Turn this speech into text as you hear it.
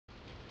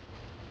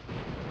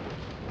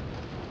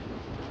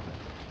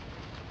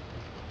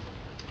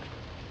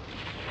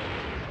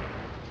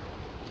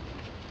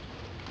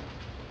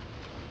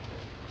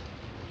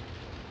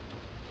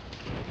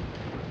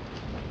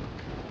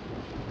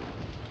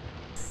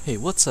Hey,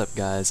 what's up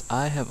guys?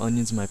 I have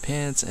Onions in my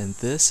pants and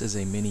this is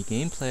a mini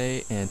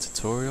gameplay and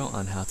tutorial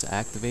on how to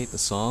activate the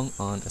song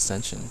on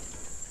Ascension.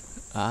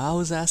 I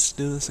was asked to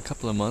do this a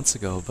couple of months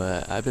ago,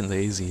 but I've been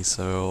lazy,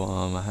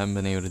 so I haven't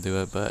been able to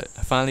do it, but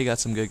I finally got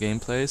some good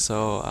gameplay,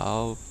 so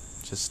I'll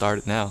just start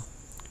it now.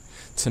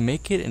 To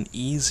make it an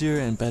easier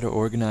and better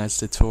organized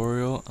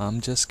tutorial,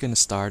 I'm just gonna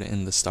start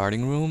in the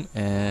starting room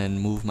and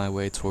move my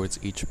way towards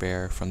each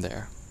bear from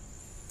there.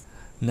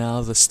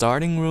 Now the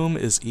starting room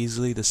is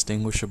easily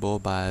distinguishable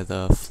by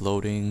the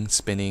floating,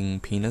 spinning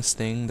penis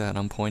thing that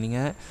I'm pointing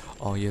at.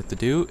 All you have to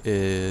do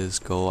is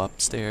go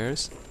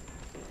upstairs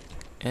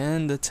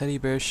and the teddy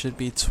bear should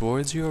be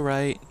towards your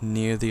right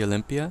near the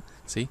Olympia.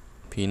 See?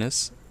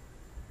 Penis.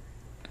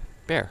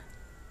 Bear.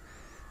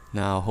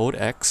 Now hold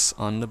X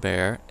on the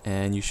bear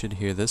and you should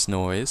hear this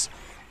noise,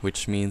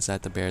 which means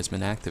that the bear's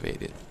been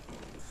activated.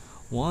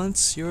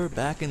 Once you're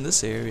back in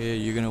this area,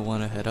 you're going to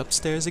want to head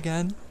upstairs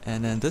again,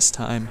 and then this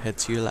time head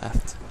to your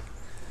left.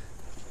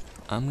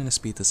 I'm going to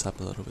speed this up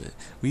a little bit.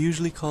 We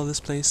usually call this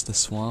place the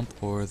swamp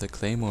or the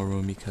claymore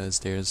room because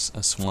there's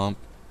a swamp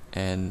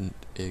and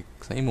a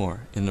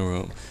claymore in the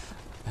room.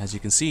 As you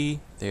can see,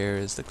 there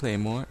is the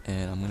claymore,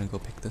 and I'm going to go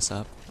pick this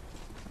up.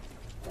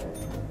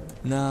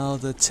 Now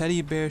the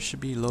teddy bear should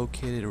be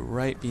located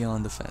right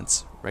beyond the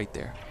fence, right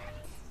there.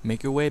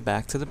 Make your way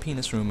back to the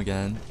penis room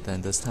again,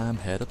 then this time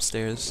head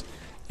upstairs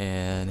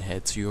and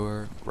head to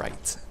your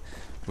right.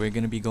 We're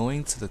going to be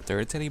going to the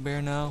third teddy bear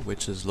now,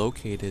 which is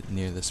located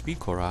near the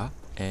Spikora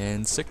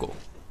and sickle.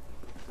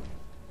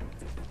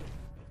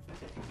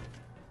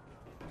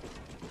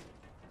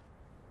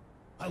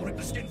 I'll rip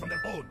the skin from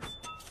their bones.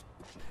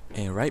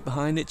 And right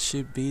behind it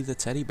should be the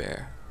teddy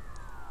bear.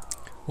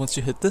 Once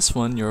you hit this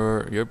one,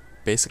 you're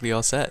basically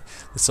all set.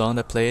 The song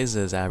that plays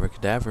is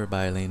Abracadavre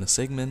by Elena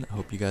Siegman. I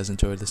hope you guys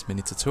enjoyed this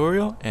mini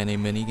tutorial, and a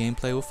mini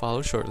gameplay will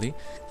follow shortly.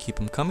 Keep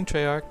them coming,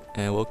 Treyarch,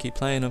 and we'll keep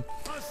playing them.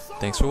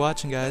 Thanks for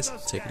watching, guys.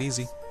 Take it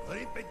easy.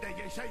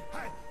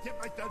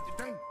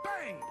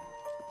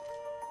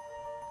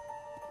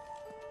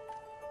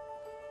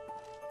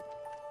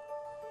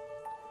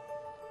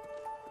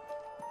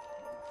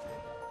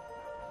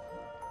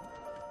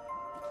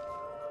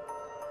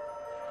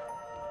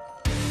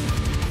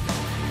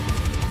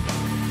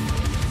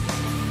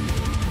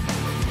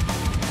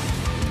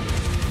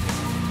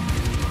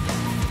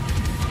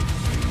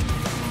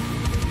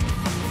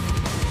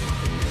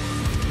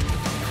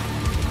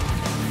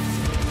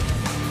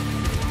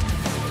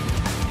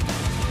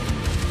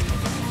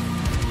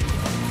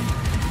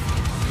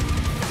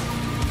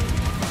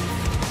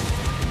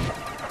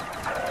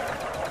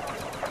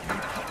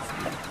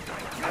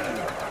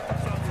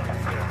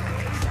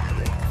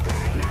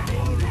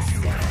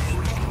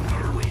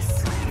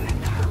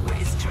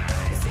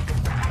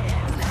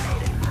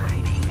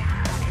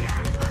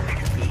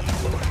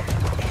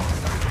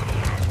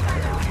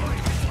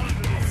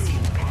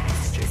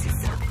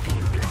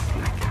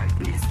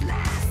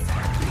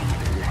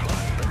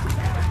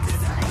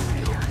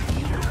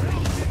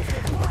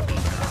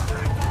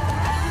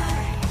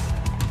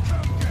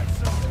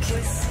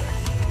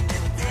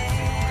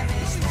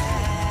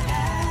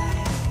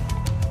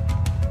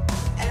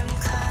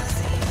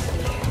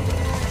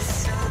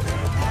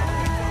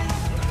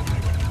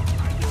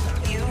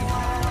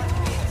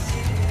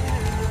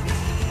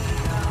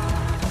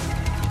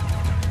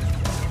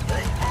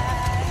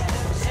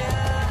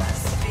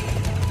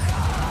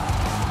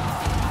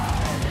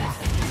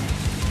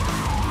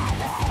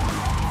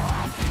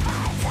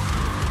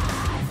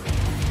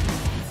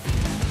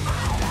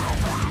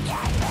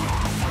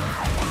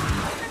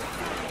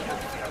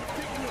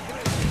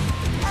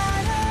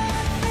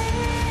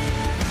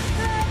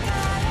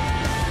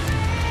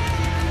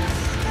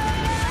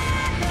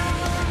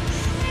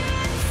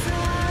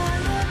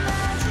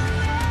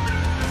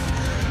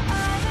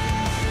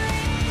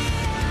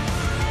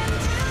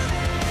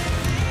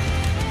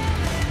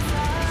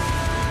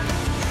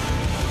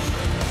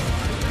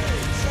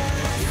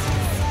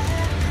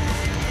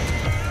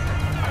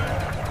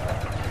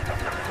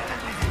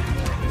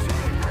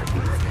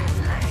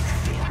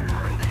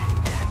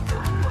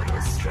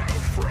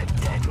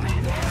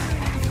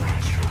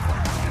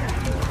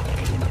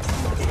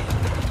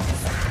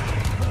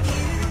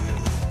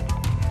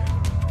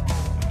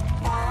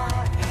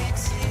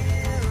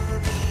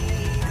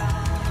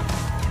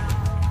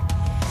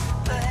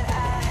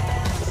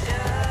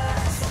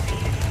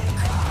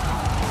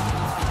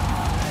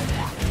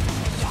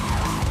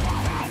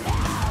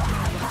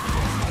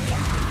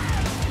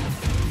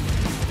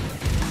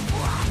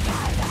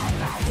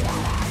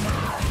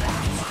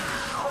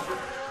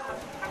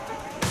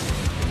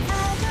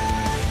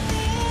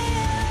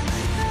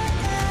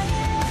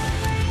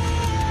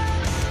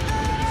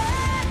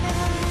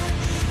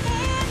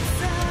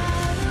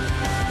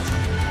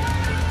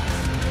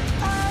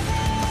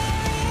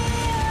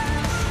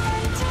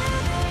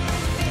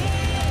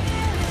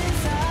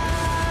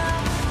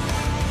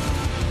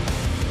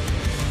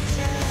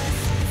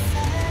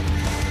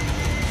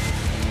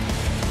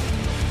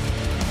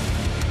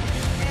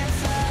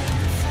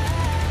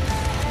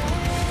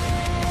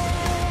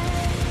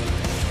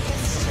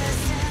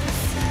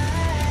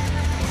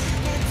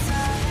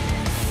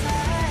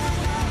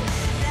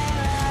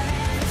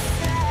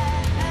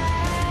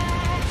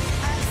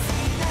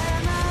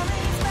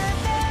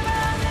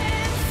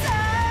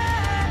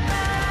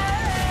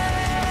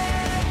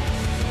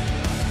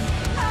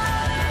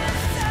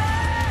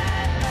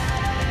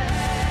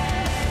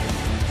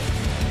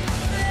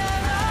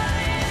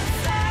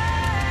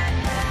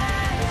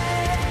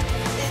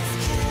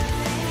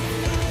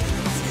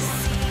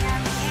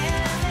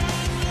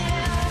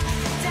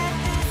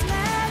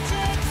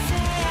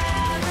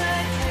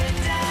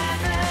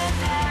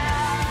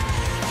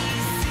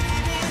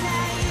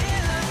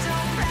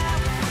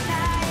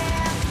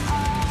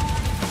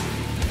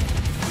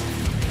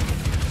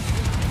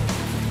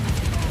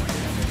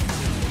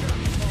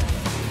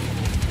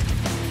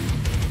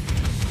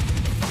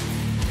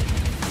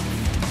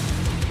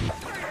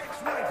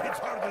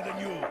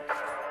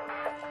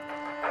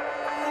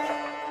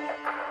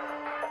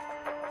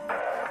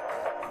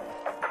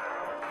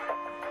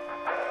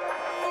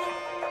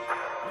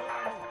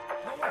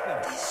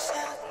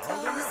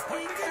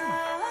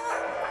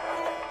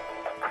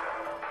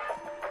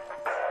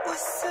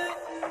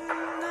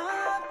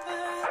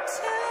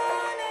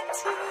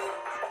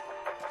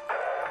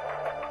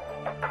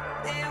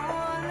 It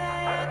won't let